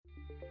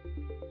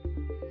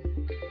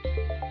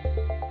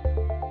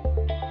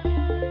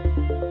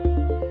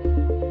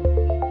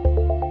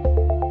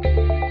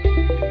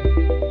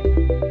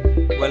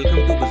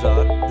Welcome to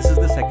Bazaar. This is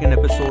the second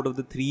episode of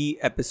the 3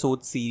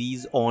 episode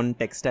series on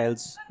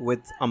textiles with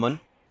Aman.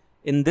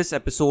 In this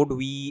episode,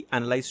 we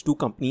analyze two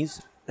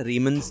companies,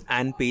 Raymond's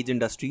and Page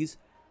Industries.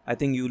 I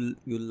think you'll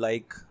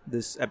like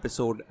this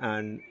episode,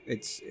 and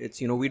it's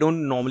we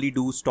don't normally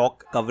do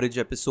stock coverage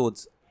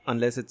episodes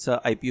unless it's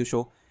a IPO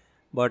show,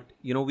 but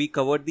we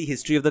covered the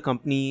history of the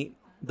company,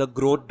 the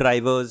growth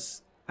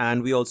drivers,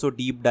 and we also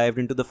deep dived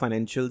into the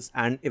financials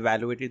and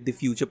evaluated the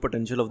future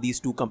potential of these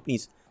two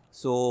companies.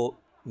 So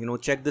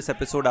check this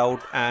episode out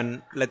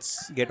and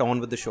let's get on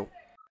with the show.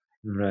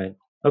 Right.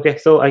 Okay,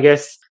 so I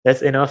guess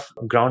that's enough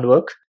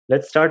groundwork.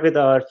 Let's start with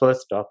our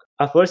first talk.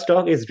 Our first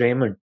talk is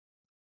Raymond.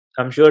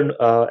 I'm sure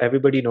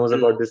everybody knows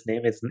about this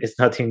name. It's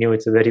nothing new.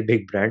 It's a very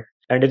big brand,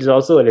 and it is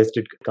also a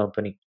listed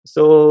company.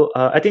 So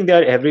I think they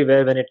are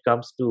everywhere when it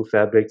comes to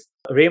fabrics.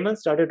 Raymond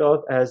started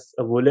off as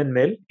a woolen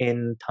mill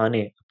in Thane,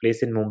 a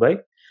place in Mumbai,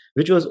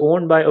 which was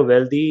owned by a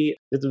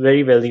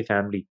very wealthy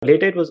family.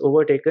 Later, it was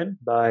overtaken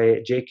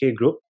by JK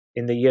Group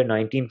in the year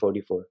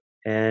 1944.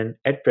 And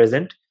at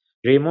present,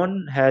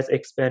 Raymond has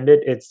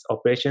expanded its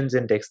operations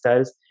in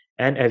textiles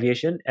and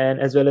aviation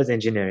and as well as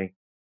engineering.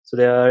 So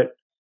there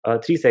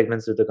are three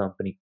segments to the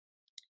company.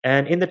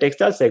 And in the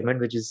textile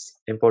segment, which is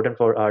important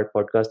for our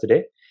podcast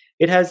today,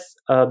 it has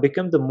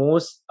become the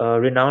most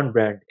renowned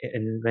brand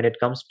when it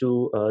comes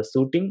to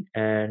suiting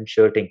and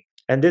shirting.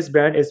 And this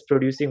brand is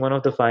producing one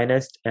of the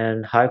finest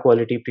and high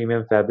quality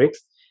premium fabrics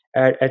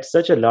at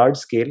such a large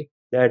scale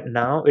that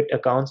now it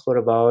accounts for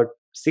about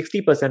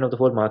 60% of the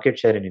whole market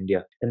share in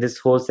India in this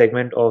whole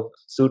segment of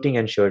suiting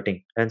and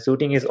shirting. And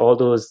suiting is all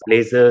those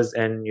blazers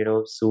and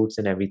suits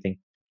and everything.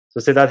 So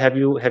Siddharth, have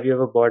you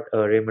ever bought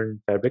a Raymond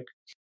fabric?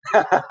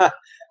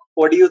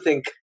 What do you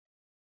think?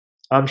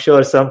 I'm sure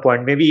at some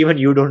point, maybe even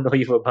you don't know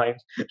you were buying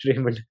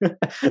Raymond.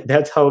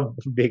 That's how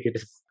big it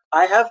is.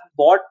 I have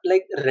bought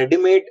like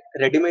ready-made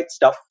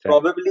stuff. Right.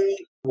 Probably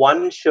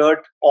one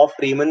shirt of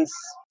Raymond's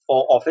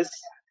for office.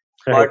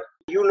 Right. But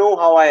you know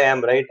how I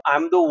am, right?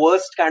 I'm the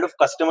worst kind of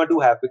customer to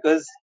have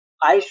because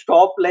I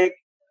shop like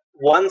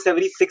once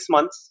every 6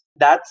 months.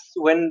 That's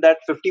when that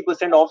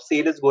 50% off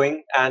sale is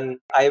going, and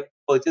I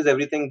purchase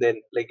everything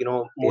then. Like,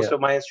 most of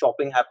my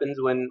shopping happens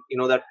when,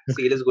 that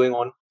sale is going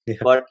on. Yeah.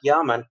 But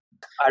yeah, man,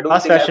 I don't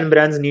Fast think fashion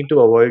brands need to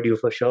avoid you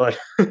for sure.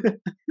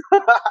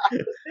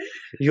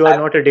 You are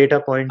not a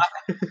data point.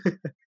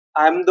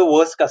 I'm the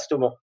worst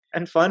customer.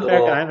 And fun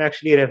fact, I'm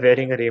actually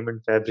wearing a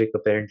Raymond fabric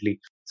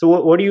apparently. So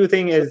what do you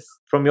think is,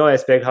 from your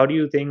aspect, how do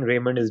you think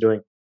Raymond is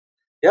doing?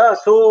 Yeah,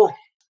 so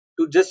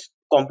to just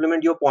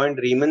complement your point,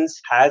 Raymond's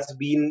has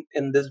been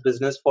in this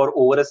business for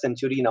over a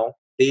century now.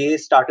 They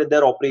started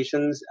their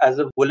operations as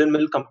a woolen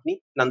mill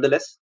company,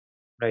 nonetheless.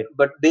 Right.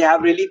 But they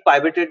have really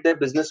pivoted their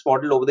business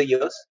model over the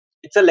years.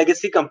 It's a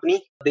legacy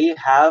company. They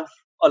have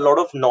a lot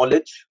of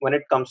knowledge when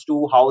it comes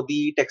to how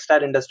the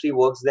textile industry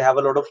works. They have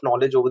a lot of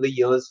knowledge over the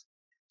years.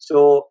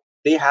 So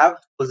they have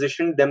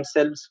positioned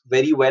themselves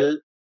very well.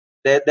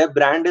 Their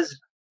brand is,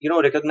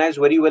 recognized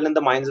very well in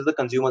the minds of the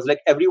consumers. Like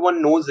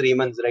everyone knows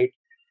Raymond's, right?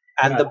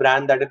 And the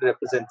brand that it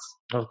represents.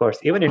 Of course,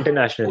 even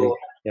internationally. So,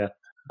 yeah.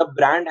 The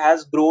brand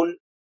has grown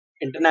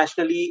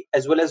internationally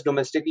as well as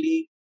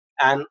domestically.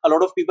 And a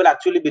lot of people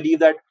actually believe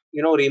that,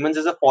 Raymond's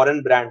is a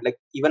foreign brand. Like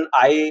even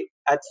I,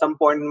 at some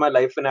point in my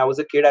life when I was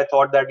a kid, I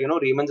thought that,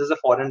 Raymond's is a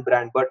foreign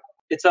brand, but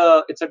it's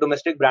a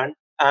domestic brand.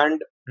 And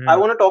I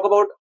want to talk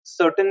about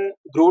certain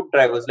growth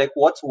drivers, like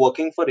what's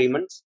working for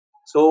Raymond's.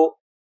 So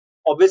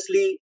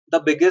obviously the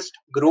biggest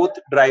growth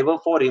driver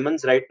for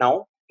Raymond's right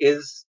now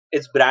is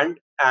its brand.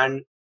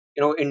 And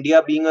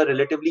India being a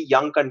relatively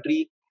young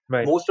country,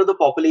 Right. most of the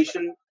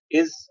population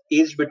is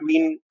aged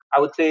between, I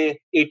would say,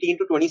 18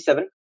 to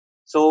 27.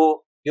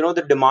 So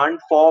the demand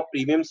for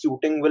premium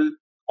suiting will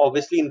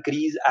obviously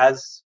increase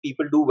as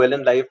people do well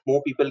in life,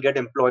 more people get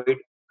employed.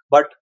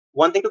 But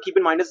one thing to keep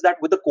in mind is that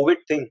with the COVID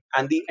thing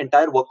and the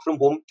entire work from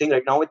home thing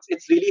right now,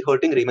 it's really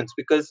hurting Raymond's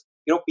because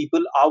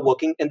people are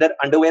working in their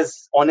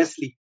underwears,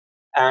 honestly,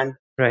 and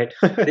right.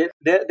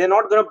 they're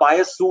not going to buy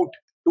a suit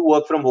to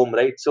work from home,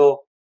 right? So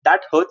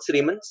that hurts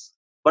Raymond's.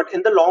 But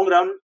in the long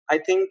run, I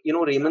think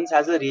Raymond's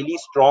has a really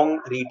strong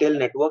retail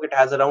network. It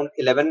has around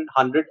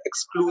 1,100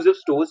 exclusive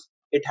stores.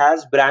 It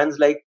has brands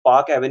like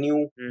Park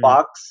Avenue,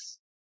 Parks.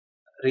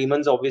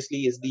 Raymond's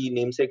obviously is the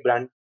namesake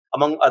brand,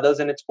 among others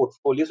in its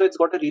portfolio. So it's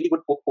got a really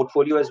good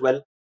portfolio as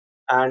well.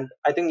 And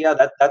I think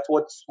that's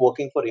what's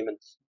working for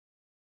Raymond's.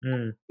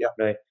 Yeah.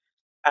 Right.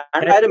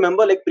 And I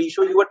remember, like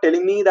pre-show, you were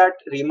telling me that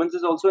Raymond's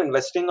is also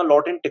investing a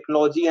lot in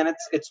technology, and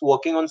it's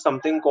working on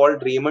something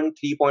called Raymond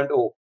 3.0.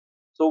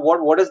 So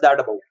what is that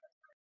about?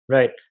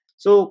 Right.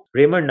 So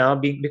Raymond now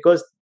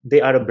because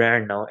they are a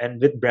brand now,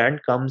 and with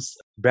brand comes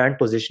brand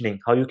positioning,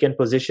 how you can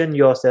position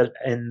yourself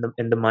in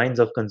the minds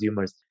of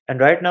consumers. And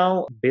right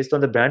now, based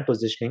on the brand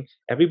positioning,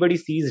 everybody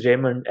sees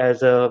Raymond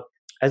as a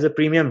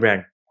premium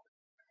brand.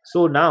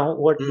 So now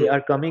what they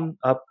are coming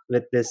up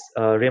with this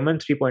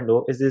Raymond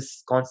 3.0 is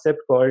this concept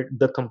called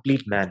the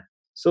complete man.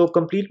 So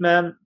complete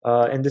man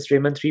in this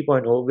Raymond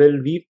 3.0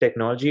 will weave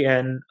technology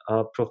and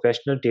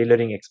professional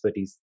tailoring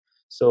expertise.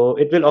 So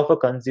it will offer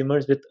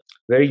consumers with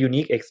very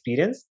unique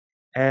experience.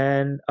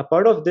 And a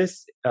part of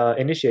this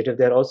initiative,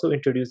 they're also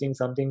introducing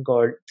something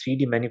called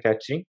 3D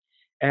manufacturing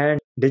and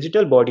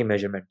digital body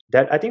measurement.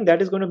 That I think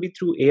that is going to be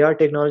through AR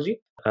technology.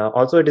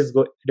 Also, it is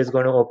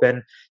going to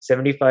open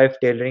 75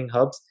 tailoring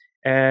hubs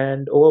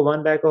and over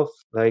 1 lakh of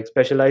like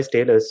specialized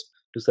tailors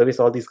to service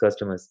all these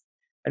customers.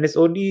 And it's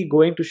only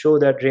going to show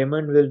that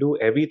Raymond will do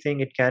everything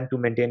it can to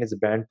maintain its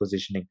brand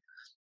positioning.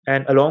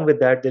 And along with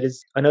that, there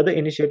is another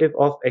initiative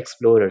of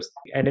explorers,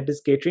 and it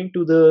is catering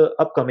to the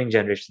upcoming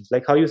generations.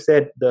 Like how you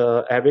said,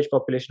 the average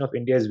population of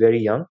India is very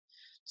young.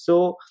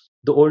 So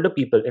the older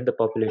people in the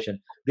population,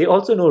 they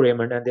also know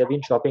Raymond and they've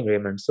been shopping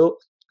Raymond. So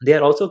they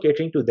are also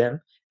catering to them,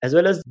 as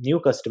well as new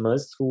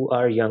customers who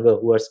are younger,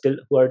 who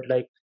are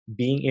like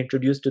being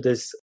introduced to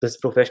this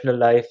professional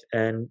life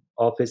and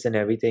office and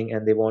everything,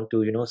 and they want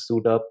to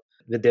suit up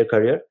with their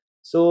career.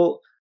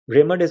 So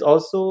Raymond is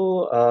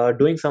also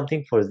doing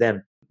something for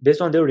them based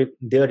on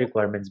their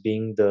requirements,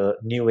 being the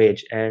new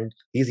age. And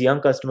these young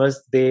customers,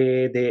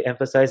 they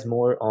emphasize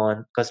more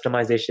on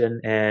customization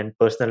and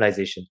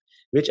personalization,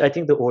 which I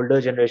think the older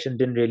generation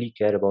didn't really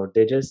care about.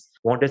 They just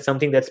wanted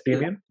something that's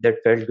premium,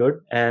 that felt good,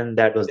 and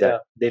that was that. Yeah.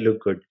 They look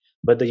good.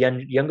 But the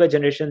younger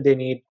generation, they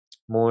need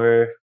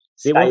more.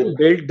 Style.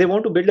 They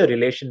want to build a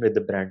relation with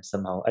the brand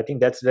somehow. I think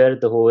that's where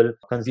the whole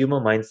consumer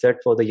mindset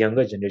for the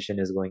younger generation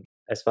is going,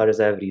 as far as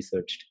I've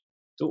researched.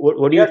 So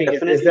what do you Yeah, think? Is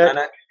definitely. that,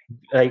 And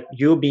like,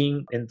 you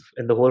being in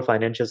the whole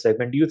financial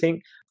segment, do you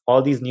think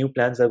all these new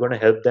plans are going to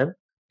help them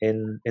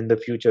in the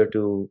future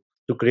to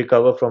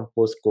recover from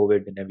post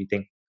COVID and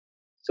everything?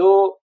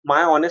 so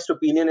my honest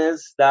opinion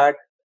is that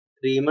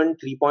Raymond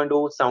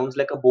 3.0 sounds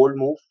like a bold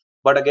move.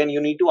 But again,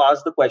 you need to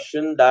ask the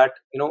question that,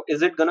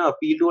 is it going to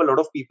appeal to a lot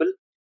of people?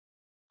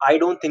 I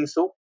don't think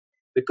so,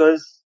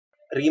 because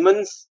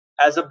Raymond's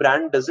as a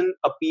brand doesn't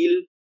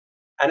appeal,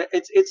 and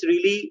it's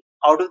really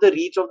out of the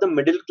reach of the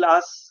middle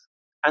class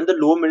and the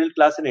lower middle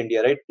class in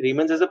India, right?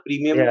 Raymond's is a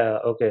premium Yeah,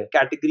 okay.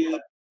 category.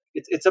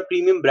 It's a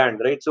premium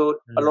brand, right? So a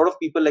Hmm. lot of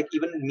people, like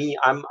even me,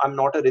 I'm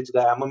not a rich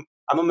guy.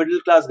 I'm a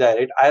middle class guy,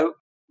 right?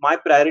 My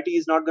priority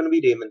is not going to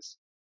be Raymond's,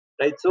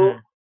 right? So Hmm.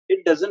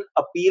 it doesn't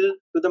appeal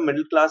to the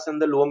middle class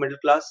and the lower middle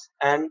class.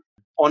 And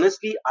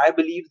honestly, I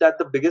believe that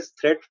the biggest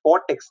threat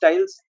for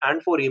textiles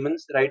and for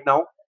Raymond's right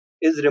now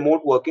is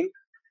remote working,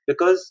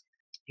 because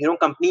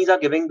companies are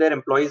giving their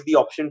employees the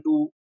option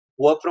to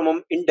work from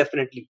home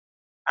indefinitely.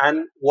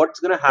 And what's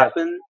going to Yeah,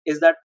 happen is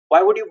that,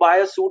 why would you buy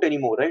a suit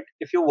anymore, right?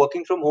 If you're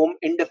working from home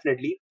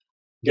indefinitely,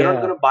 you're not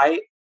yeah, going to buy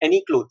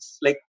any clothes.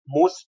 Like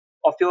most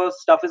of your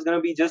stuff is going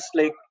to be just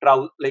like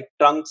like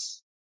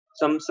trunks,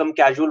 some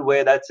casual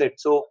wear, that's it.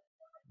 So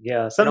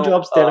yeah. you Some know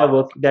jobs that are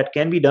work that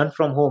can be done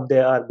from home, they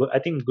are I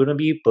think going to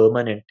be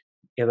permanent,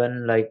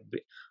 even like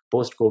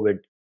post COVID.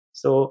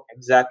 So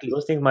exactly.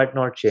 those things might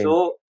not change.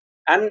 So,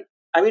 and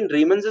I mean,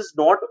 Raymond's is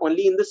not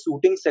only in the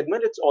suiting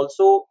segment, it's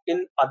also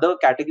in other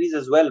categories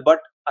as well. But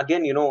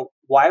again,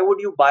 why would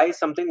you buy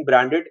something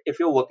branded if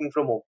you're working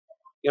from home?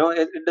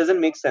 It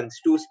doesn't make sense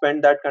to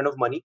spend that kind of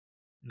money.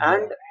 Yeah.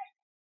 And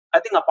I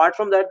think apart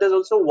from that, there's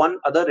also one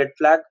other red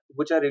flag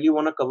which I really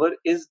want to cover,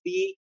 is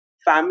the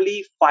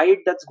family fight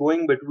that's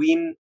going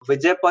between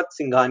Vijay Path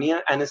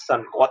Singhania and his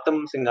son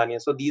Gautam Singhania.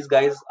 So these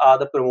guys are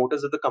the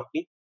promoters of the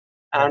company,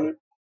 Okay. and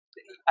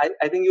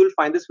I think you'll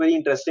find this very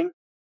interesting.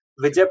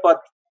 Vijay Path,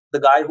 the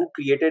guy who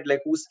created,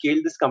 like who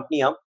scaled this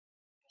company up,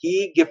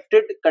 he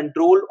gifted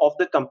control of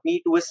the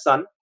company to his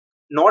son,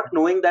 not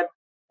knowing that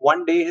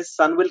one day his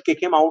son will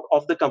kick him out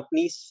of the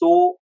company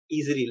so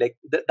easily. Like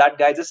that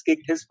guy just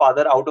kicked his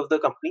father out of the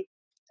company,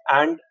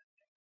 and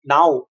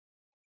now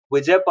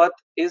Vijay Path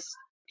is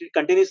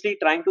continuously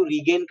trying to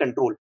regain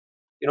control.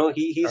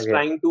 He's Okay.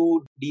 trying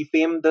to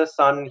defame the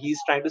son. He's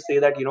trying to say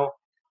that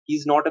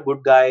he's not a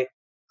good guy.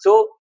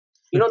 So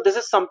this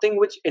is something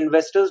which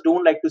investors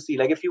don't like to see.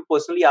 Like if you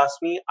personally ask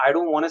me, I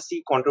don't want to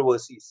see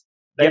controversies,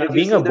 right? Yeah, If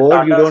you being a see the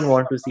board, you Tatas, don't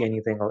want to see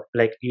anything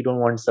like you don't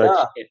want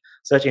yeah,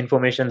 such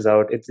informations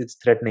out. It's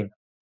threatening.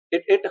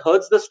 it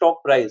hurts the stock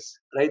price,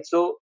 right?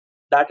 So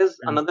that is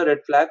Mm. another red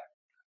flag.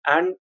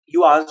 And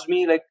you asked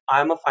me, like,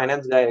 I'm a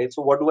finance guy, right?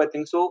 So what do I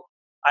think? So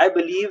I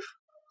believe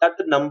that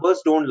the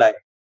numbers don't lie,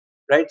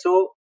 right?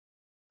 So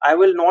I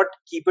will not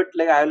keep it,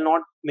 like, I will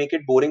not make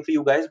it boring for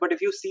you guys. But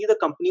if you see the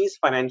company's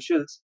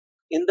financials,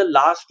 in the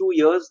last 2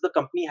 years, the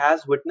company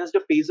has witnessed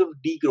a phase of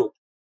degrowth,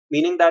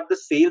 meaning that the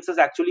sales has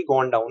actually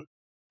gone down.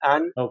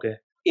 And Okay.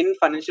 in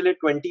financial year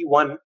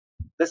 21,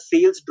 the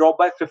sales dropped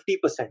by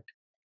 50%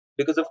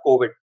 because of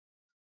COVID.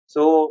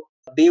 So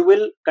they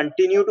will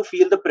continue to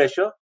feel the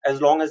pressure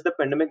as long as the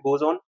pandemic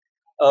goes on.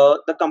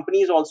 The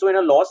company is also in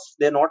a loss.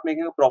 They're not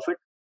making a profit.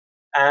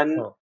 And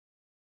Oh.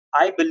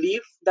 I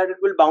believe that it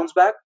will bounce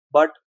back.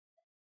 But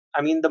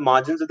I mean, the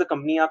margins of the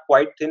company are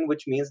quite thin,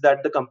 which means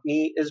that the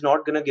company is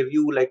not going to give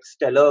you like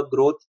stellar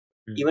growth.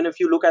 Mm. Even if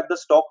you look at the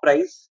stock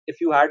price,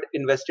 if you had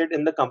invested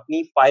in the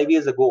company 5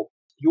 years ago,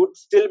 you'd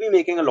still be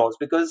making a loss,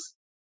 because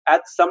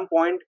at some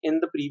point in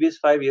the previous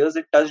 5 years,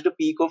 it touched a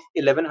peak of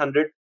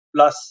 1100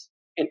 plus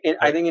I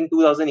Okay. think in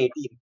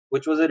 2018,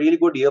 which was a really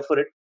good year for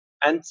it.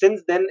 And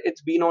since then,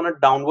 it's been on a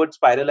downward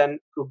spiral. And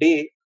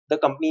today, the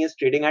company is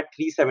trading at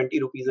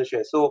 370 rupees a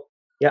share. So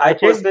Yeah, I I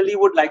checked. personally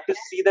would like to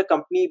see the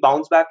company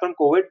bounce back from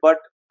COVID, but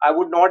I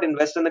would not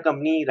invest in the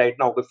company right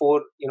now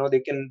before they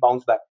can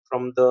bounce back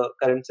from the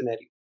current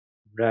scenario.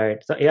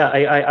 Right. So yeah,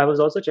 I was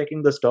also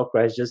checking the stock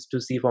price just to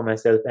see for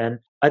myself, and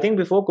I think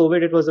before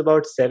COVID it was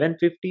about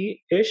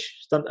 750 ish,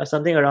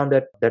 something around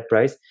that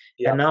price,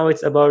 Yeah, and now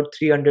it's about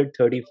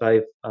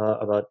 335.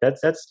 About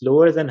that's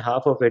lower than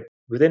half of it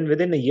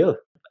within a year.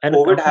 And a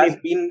COVID has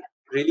company been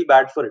really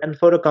bad for it. and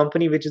for a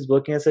company which is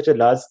working at such a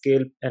large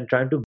scale and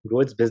trying to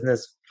grow its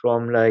business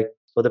from like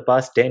for the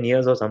past 10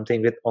 years or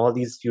something with all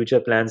these future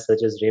plans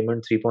such as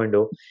Raymond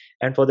 3.0,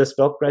 and for the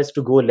stock price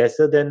to go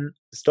lesser than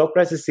the stock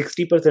price is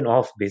 60%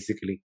 off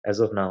basically as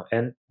of now,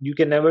 and you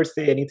can never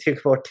say anything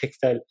about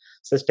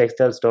such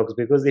textile stocks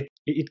because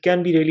it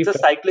can be really It's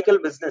a cyclical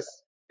business.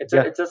 It's a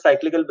yeah, it's a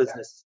cyclical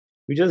business.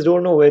 you just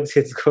don't know where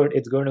it's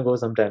going to go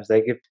sometimes.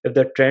 Like if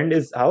the trend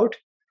is out,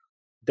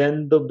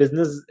 then the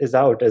business is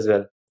out as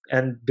well.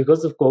 And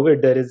because of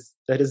COVID,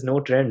 there is no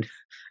trend.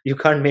 You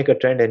can't make a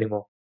trend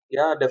anymore,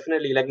 Yeah,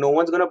 definitely. Like no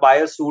one's gonna buy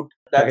a suit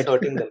that's right?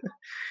 hurting them.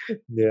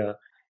 Yeah.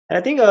 And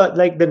I think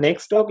like the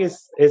next talk is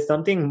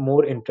something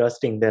more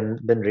interesting than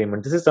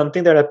Raymond. This is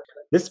something that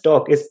this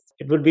talk is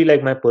it would be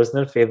like my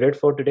personal favorite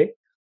for today,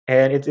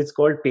 and it's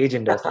called Page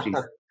Industries.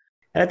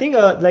 And I think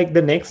like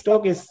the next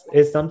talk is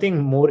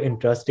something more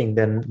interesting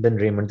than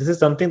Raymond. This is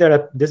something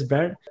that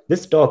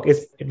this talk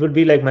is it would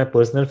be like my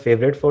personal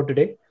favorite for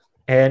today,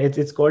 and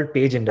it's called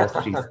Page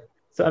Industries.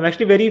 So I'm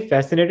actually very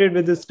fascinated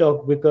with this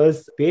talk because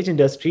Page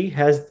Industry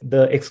has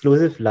the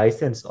exclusive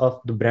license of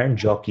the brand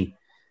Jockey,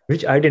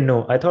 which I didn't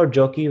know. I thought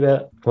Jockey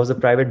was a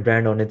private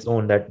brand on its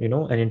own, that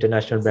an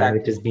international brand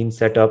which Exactly. has been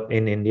set up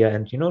in India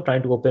and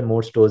trying to open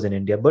more stores in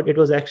India. But it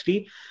was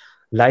actually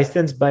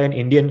licensed by an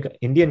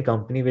Indian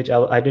company, which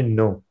I didn't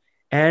know.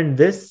 And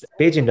this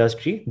Page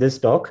Industry, this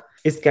stock,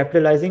 is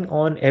capitalizing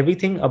on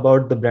everything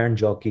about the brand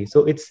Jockey.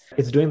 So it's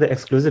doing the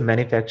exclusive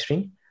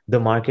manufacturing, the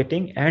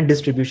marketing, and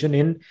distribution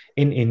in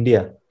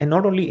India. And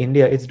not only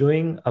India, it's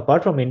doing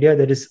apart from India,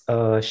 there is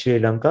Sri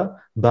Lanka,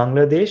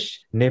 Bangladesh,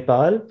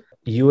 Nepal,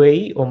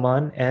 UAE,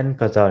 Oman, and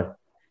Qatar.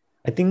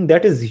 I think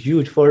that is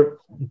huge for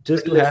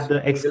just to have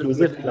the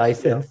exclusive Middle East, yeah.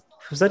 license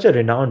for such a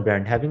renowned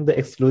brand, having the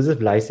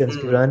exclusive license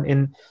to Hmm. run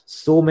in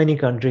so many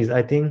countries.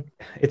 I think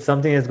it's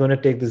something that's going to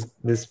take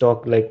this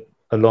stock like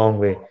a long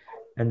way,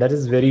 and that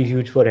is very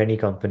huge for any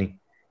company.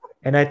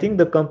 And I think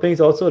the company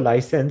is also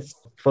licensed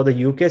for the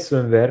UK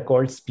swimwear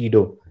called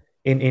Speedo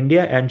in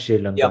India and Sri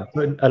Yeah, Lanka.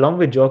 So along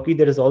with Jockey,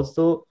 there is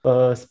also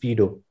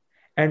Speedo.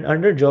 And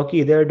under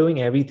Jockey, they are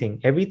doing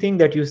everything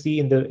that you see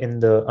in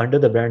the under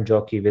the brand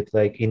Jockey with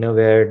like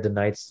innerwear, the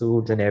night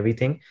suits, and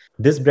everything.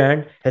 This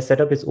brand has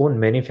set up its own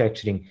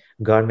manufacturing,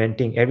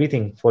 garmenting,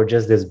 everything for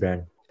just this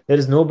brand. There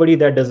is nobody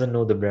that doesn't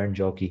know the brand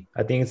Jockey.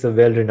 I think it's a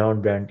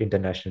well-renowned brand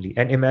internationally.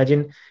 And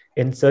imagine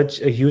in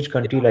such a huge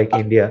country like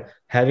India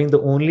having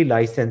the only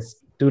license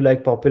to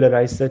like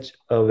popularize such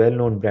a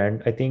well-known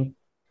brand. I think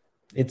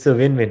it's a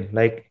win-win.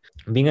 Like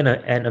being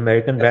an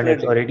American brand,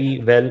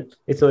 definitely.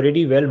 it's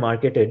already well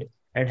marketed,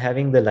 and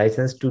having the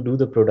license to do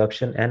the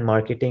production and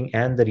marketing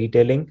and the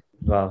retailing.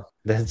 Wow,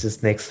 that's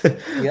just next. So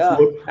Yeah,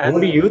 what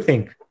do and you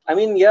think? I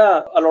mean,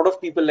 yeah, a lot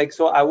of people like.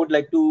 So I would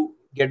like to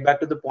get back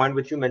to the point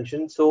which you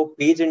mentioned. So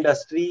Page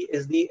Industry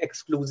is the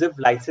exclusive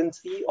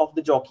licensee of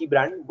the Jockey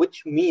brand,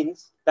 which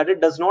means that it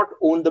does not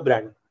own the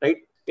brand, right?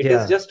 It is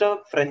Yeah. just a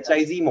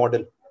franchisee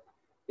model.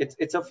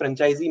 It's a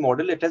franchisee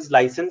model. It has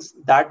licensed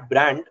that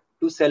brand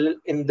to sell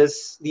in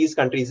these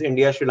countries,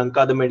 India, Sri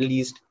Lanka, the Middle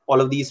East,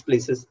 all of these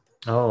places.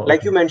 Oh,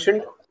 Like you okay.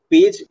 mentioned,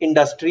 Page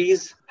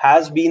Industries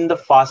has been the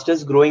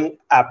fastest growing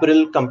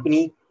apparel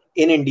company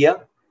in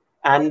India,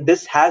 and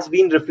this has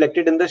been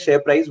reflected in the share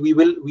price. We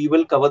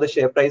will cover the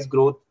share price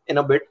growth in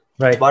a bit,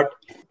 Right. but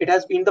it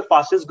has been the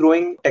fastest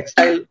growing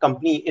textile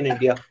company in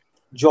India.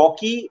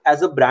 Jockey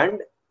as a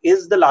brand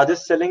is the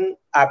largest selling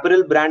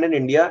apparel brand in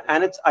India,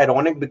 and it's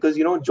ironic because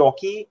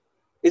Jockey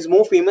is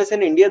more famous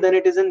in India than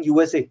it is in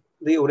USA,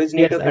 the Yes,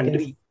 originator I can.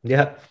 country.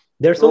 Yeah.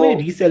 There are so many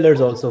So resellers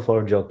also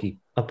for Jockey,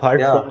 apart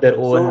yeah, from their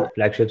own so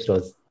flagship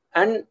stores.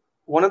 and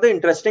one of the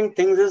interesting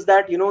things is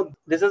that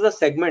this is a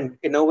segment,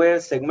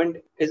 innerwear segment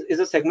is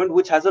a segment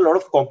which has a lot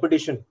of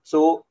competition.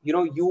 So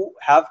you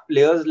have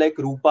players like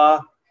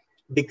Rupa,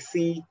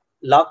 Dixie,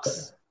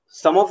 Lux.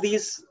 Some of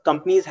these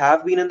companies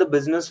have been in the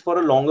business for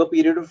a longer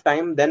period of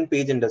time than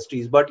Page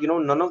Industries, but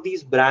none of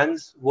these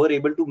brands were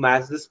able to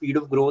match the speed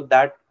of growth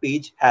that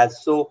Page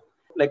has. So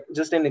like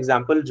just an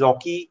example,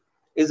 Jockey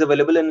is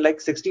available in like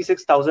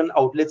 66,000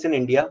 outlets in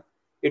India.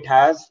 It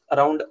has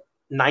around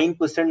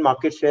 9%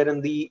 market share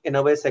in the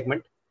innerwear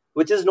segment,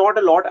 which is not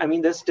a lot. I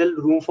mean, there's still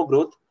room for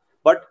growth,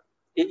 but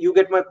you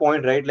get my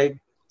point, right? Like Page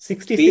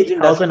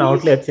 66,000 Industries,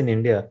 outlets in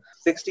India.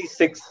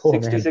 66 Oh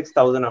man.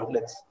 66,000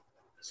 outlets.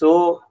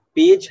 So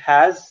Page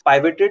has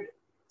pivoted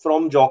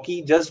from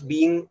Jockey just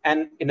being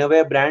an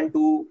innerwear brand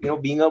to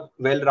being a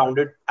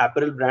well-rounded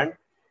apparel brand,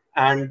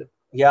 and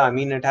yeah, I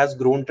mean it has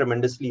grown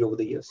tremendously over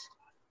the years.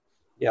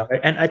 Yeah.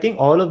 Right? And I think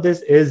all of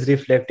this is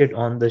reflected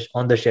on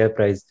the share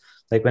price.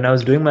 Like when I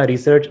was doing my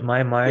research, my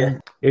Yeah.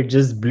 mind it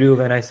just blew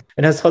when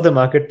I saw the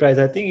market price.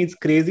 I think it's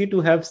crazy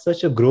to have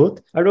such a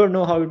growth. I don't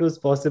know how it was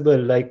possible,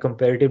 like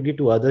comparatively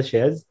to other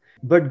shares.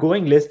 But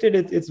going listed,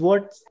 it's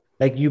what,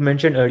 like you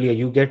mentioned earlier,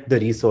 you get the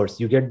resource,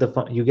 you get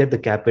the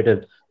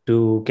capital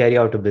to carry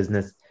out a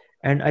business.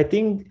 And I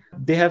think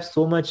they have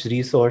so much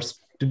resource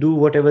to do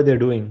whatever they're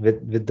doing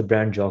with the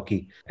brand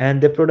Jockey.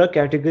 And the product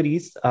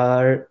categories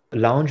are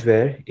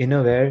loungewear,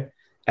 innerwear,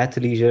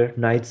 athleisure,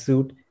 night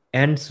suit,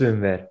 and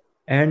swimwear.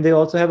 And they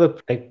also have a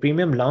like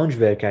premium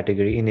loungewear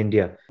category in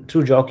India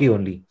through Jockey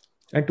only.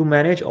 And to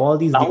manage all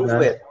these demands,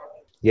 Loungewear.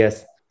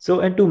 yes. So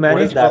and to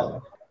What is manage that?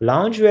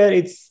 loungewear,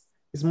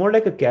 it's more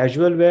like a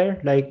casual wear.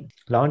 Like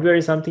loungewear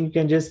is something you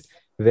can just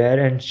wear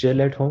and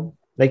chill at home.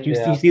 Like you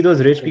Yeah. see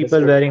those rich people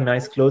Understood. wearing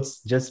nice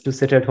clothes just to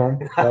sit at home.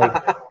 Like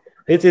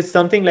it's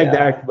something like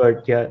Yeah. that,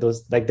 but yeah,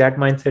 those like that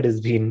mindset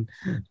has been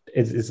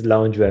is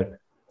loungewear.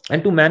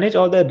 And to manage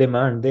all the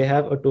demand, they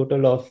have a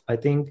total of I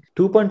think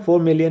 2.4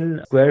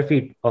 million square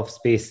feet of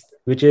space,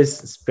 which is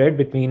spread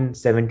between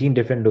 17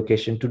 different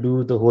locations to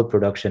do the whole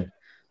production.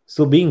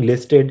 So being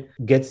listed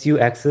gets you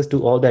access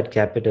to all that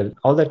capital.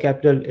 All that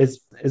capital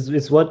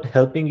is what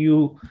helping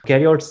you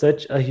carry out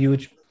such a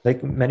huge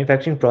like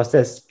manufacturing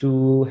process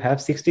to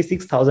have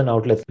 66,000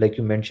 outlets. Like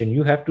you mentioned,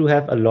 you have to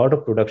have a lot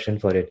of production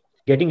for it.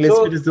 Getting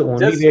listed So is the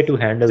only just way to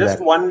handle just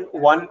that.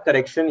 one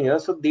correction here.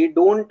 So they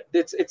don't.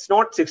 It's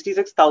not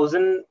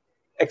 66,000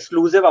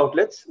 exclusive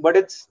outlets, but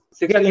it's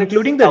Yeah,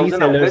 including the 66,000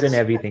 resellers and outlets.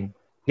 everything.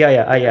 Yeah,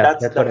 that's what I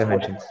That's what it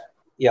mentioned. is.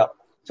 Yeah.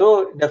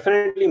 So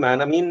definitely,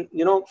 man. I mean,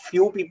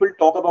 few people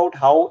talk about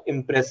how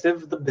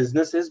impressive the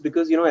business is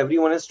because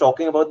everyone is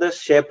talking about the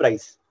share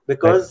price Right.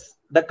 because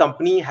the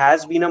company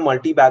has been a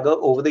multi-bagger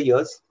over the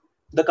years.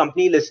 The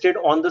company listed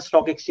on the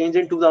stock exchange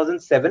in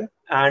 2007,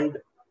 and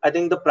I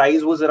think the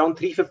price was around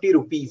 350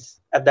 rupees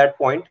at that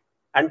point.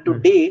 And Hmm.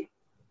 today,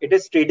 it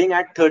is trading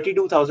at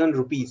 32,000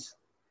 rupees.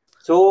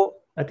 So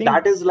I think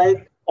that is like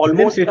within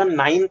almost a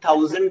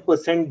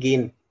 9,000%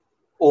 gain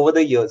over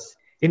the years.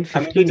 in I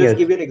mean, to 15 just years.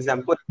 give you an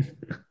example,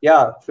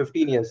 yeah,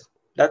 15 years.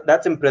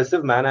 That's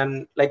impressive, man.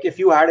 And like if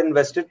you had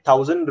invested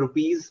 1,000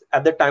 rupees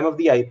at the time of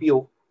the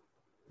IPO,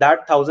 that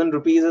 1,000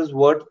 rupees is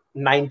worth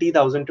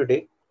 90,000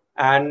 today.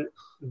 And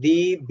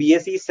the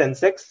BSE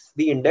Sensex,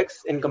 the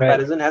index in Right.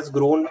 comparison, has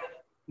grown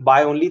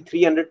by only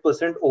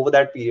 300% over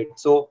that period.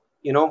 So,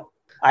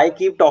 I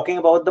keep talking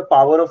about the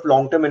power of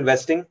long term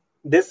investing.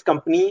 This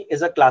company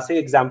is a classic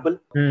example.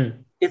 Hmm.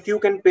 If you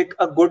can pick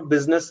a good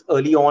business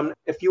early on,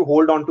 if you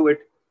hold on to it,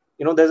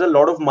 there's a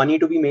lot of money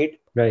to be made.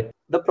 Right.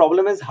 The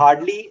problem is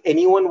hardly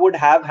anyone would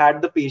have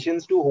had the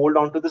patience to hold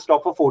on to the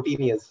stock for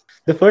 14 years.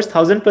 The first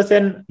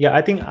 1,000%, yeah,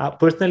 I think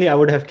personally I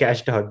would have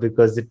cashed out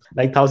because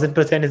like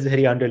 1,000% is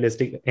very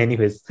unrealistic,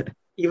 anyways.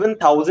 Even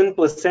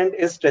 1,000%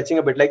 is stretching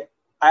a bit. Like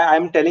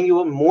I'm telling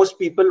you, most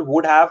people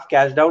would have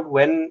cashed out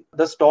when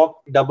the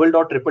stock doubled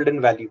or tripled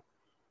in value.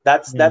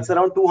 That's Hmm.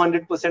 around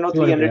 200% or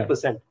 200, yeah,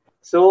 300%.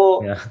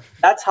 So yeah,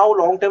 that's how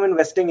long-term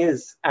investing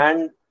is.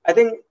 And I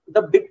think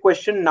the big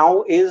question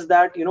now is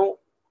that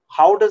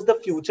how does the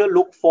future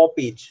look for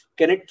Page?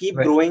 Can it keep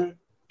right, growing?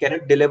 Can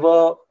it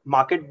deliver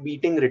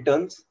market-beating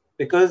returns?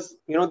 Because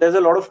there's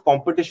a lot of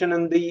competition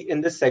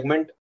in this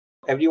segment.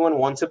 Everyone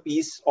wants a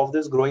piece of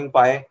this growing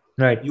pie.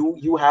 right.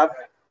 You have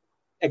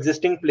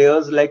existing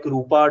players like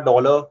Rupa,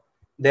 Dollar.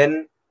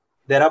 Then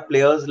there are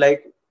players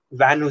like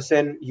Van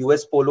Heusen,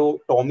 US Polo,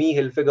 Tommy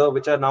Hilfiger,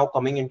 which are now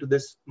coming into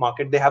this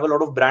market. They have a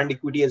lot of brand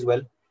equity as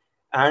well.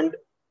 And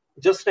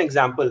just an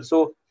example.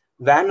 So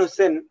Van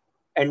Heusen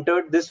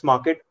entered this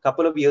market a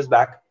couple of years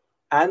back,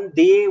 and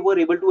they were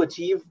able to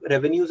achieve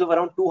revenues of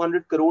around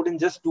 200 crore in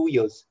just 2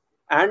 years.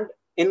 And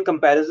in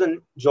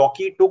comparison,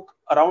 Jockey took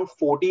around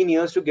 14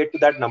 years to get to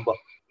that number.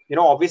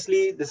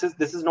 Obviously, this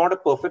is not a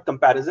perfect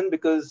comparison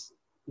because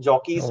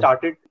Jockey Oh,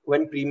 started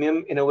when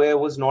premium innerwear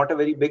was not a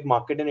very big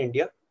market in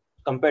India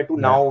compared to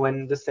yeah. now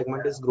when this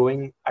segment is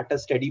growing at a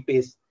steady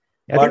pace.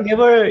 I think But they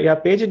were, yeah,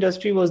 Page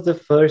Industry was the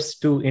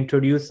first to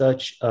introduce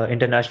such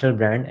international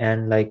brand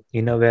and like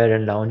innerwear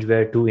and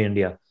loungewear to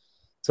India.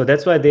 So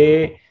that's why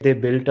they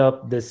built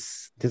up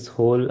this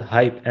whole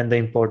hype and the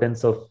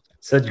importance of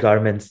such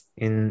garments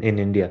in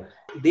India.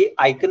 they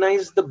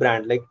iconized the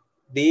brand. Like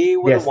they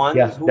were the Yes, ones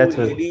yeah, who that's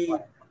what. really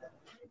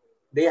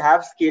they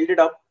have scaled it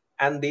up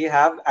and they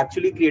have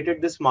actually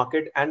created this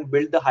market and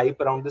built the hype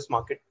around this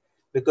market.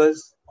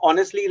 Because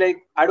honestly, like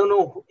I don't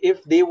know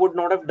if they would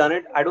not have done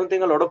it, I don't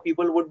think a lot of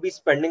people would be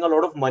spending a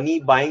lot of money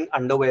buying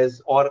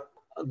underwears or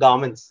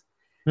garments.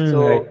 Hmm, right.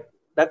 So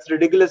that's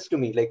ridiculous to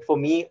me. Like for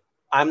me,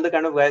 I'm the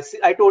kind of guy. See,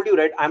 I told you,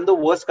 right? I'm the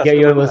worst Yeah,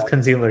 customer you're a to worst have.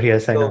 consumer.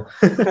 Yes, I know.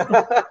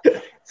 So,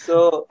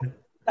 so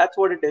that's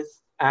what it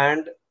is.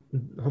 And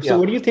So yeah,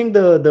 what do you think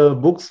the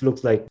books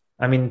looks like?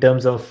 I mean, in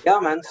terms of yeah,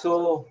 man.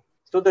 So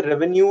the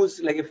revenues,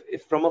 like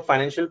if from a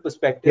financial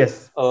perspective,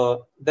 yes,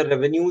 the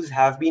revenues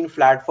have been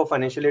flat for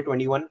financial year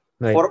 21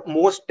 right. for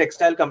most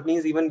textile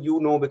companies. Even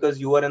because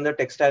you are in the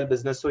textile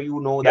business, so you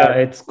know Yeah, that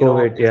it's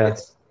COVID. it's Yeah,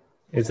 it's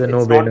it's a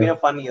it's not been no-brainer. a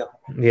fun year.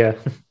 Yeah.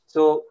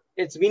 So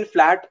it's been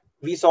flat.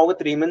 We saw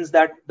with Raymond's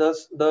that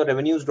the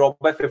revenues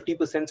dropped by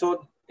 50%. So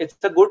it's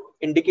a good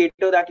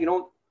indicator that,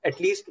 at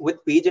least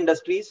with Page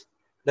Industries,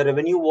 the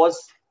revenue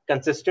was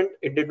consistent.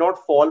 It did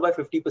not fall by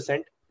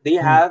 50%. They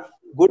have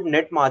good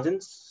net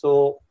margins.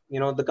 So,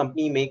 the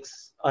company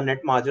makes a net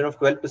margin of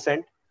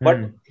 12%. But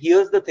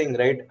here's the thing,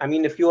 right? I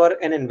mean, if you are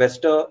an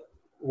investor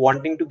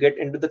wanting to get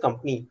into the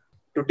company,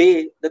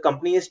 today the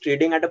company is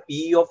trading at a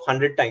PE of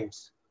 100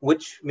 times,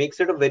 which makes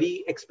it a very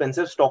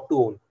expensive stock to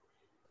own.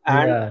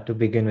 And Yeah, to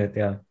begin with,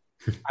 yeah.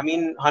 I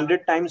mean,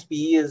 100 times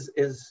PE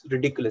is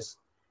ridiculous.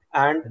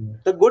 And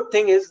the good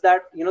thing is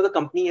that, the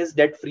company is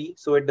debt free,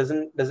 so it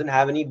doesn't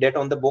have any debt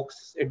on the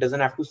books. It doesn't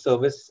have to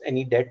service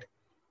any debt,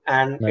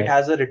 and it Right.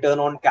 has a return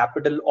on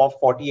capital of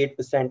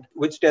 48%,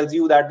 which tells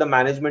you that the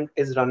management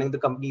is running the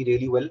company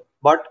really well.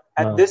 But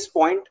at Wow. this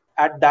point,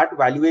 at that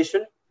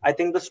valuation, I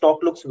think the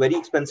stock looks very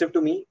expensive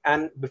to me.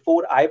 And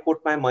before I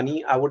put my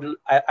money,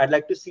 I'd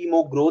like to see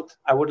more growth.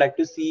 I would like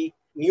to see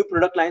new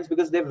product lines,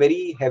 because they're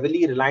very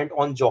heavily reliant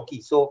on Jockey.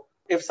 So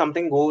if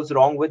something goes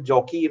wrong with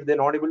Jockey, if they're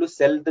not able to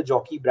sell the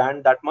Jockey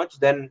brand that much,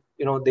 then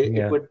it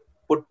Yeah. would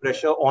put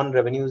pressure on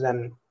revenues.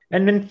 And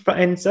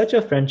in such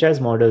a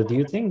franchise model, do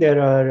you think there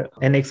are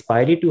an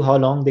expiry to how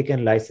long they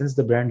can license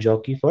the brand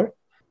Jockey for?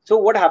 so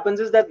what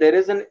happens is that there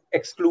is an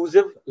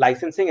exclusive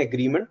licensing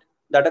agreement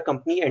that a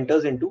company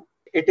enters into.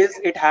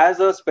 It has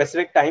a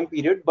specific time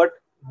period, but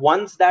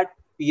once that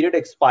period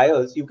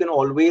expires, you can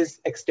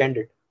always extend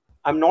it.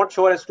 I'm not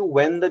sure as to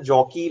when the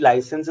Jockey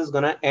license is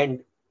going to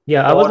end.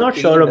 Yeah, I was For not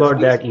Page sure about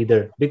Industries. that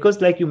either,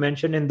 because like you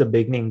mentioned in the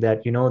beginning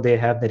that they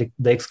have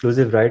the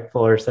exclusive right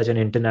for such an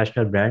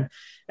international brand,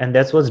 and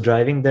that's what's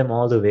driving them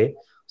all the way.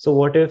 So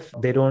what if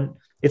they don't?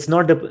 It's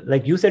not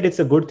like you said, it's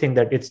a good thing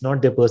that it's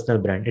not their personal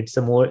brand. It's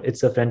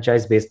a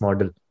franchise based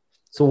model.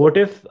 So what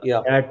if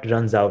Yeah, that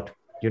runs out?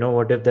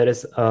 What if there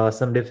is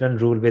some different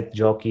rule with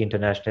Jockey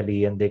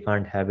internationally and they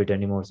can't have it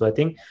anymore? So I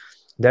think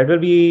that will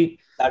be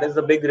that is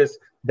a big risk.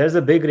 there's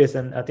a big risk,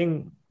 and I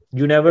think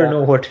you never Yeah.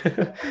 know what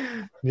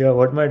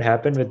what might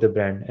happen with the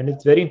brand. And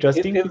it's very If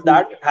interesting if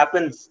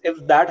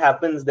that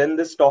happens, then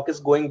this stock is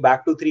going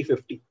back to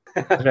 350.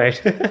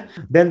 right.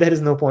 Then there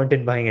is no point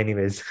in buying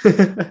anyways.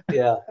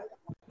 Yeah.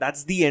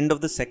 That's the end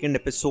of the second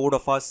episode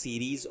of our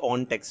series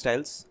on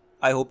textiles.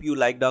 I hope you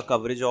liked our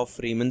coverage of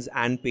Raymond's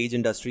and Page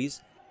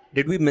Industries.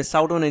 Did we miss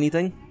out on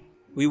anything?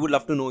 We would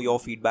love to know your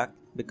feedback,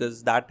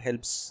 because that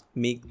helps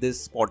make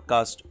this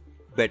podcast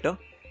better.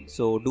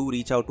 So do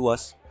reach out to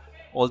us.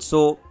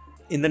 Also,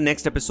 in the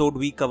next episode,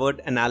 we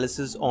covered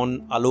analysis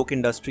on Alok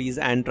Industries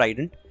and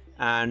Trident.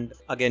 And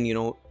again,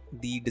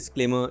 the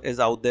disclaimer is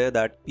out there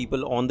that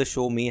people on the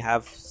show may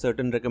have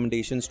certain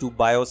recommendations to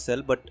buy or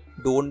sell, but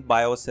don't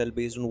buy or sell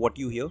based on what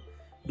you hear.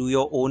 Do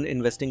your own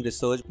investing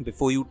research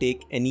before you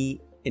take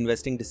any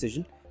investing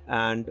decision.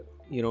 And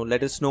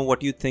let us know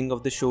what you think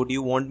of the show. Do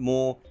you want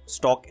more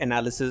stock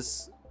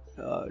analysis?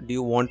 Do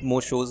you want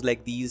more shows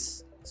like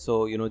these?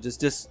 So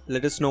just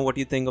let us know what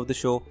you think of the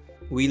show.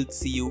 We'll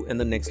see you in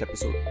the next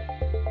episode.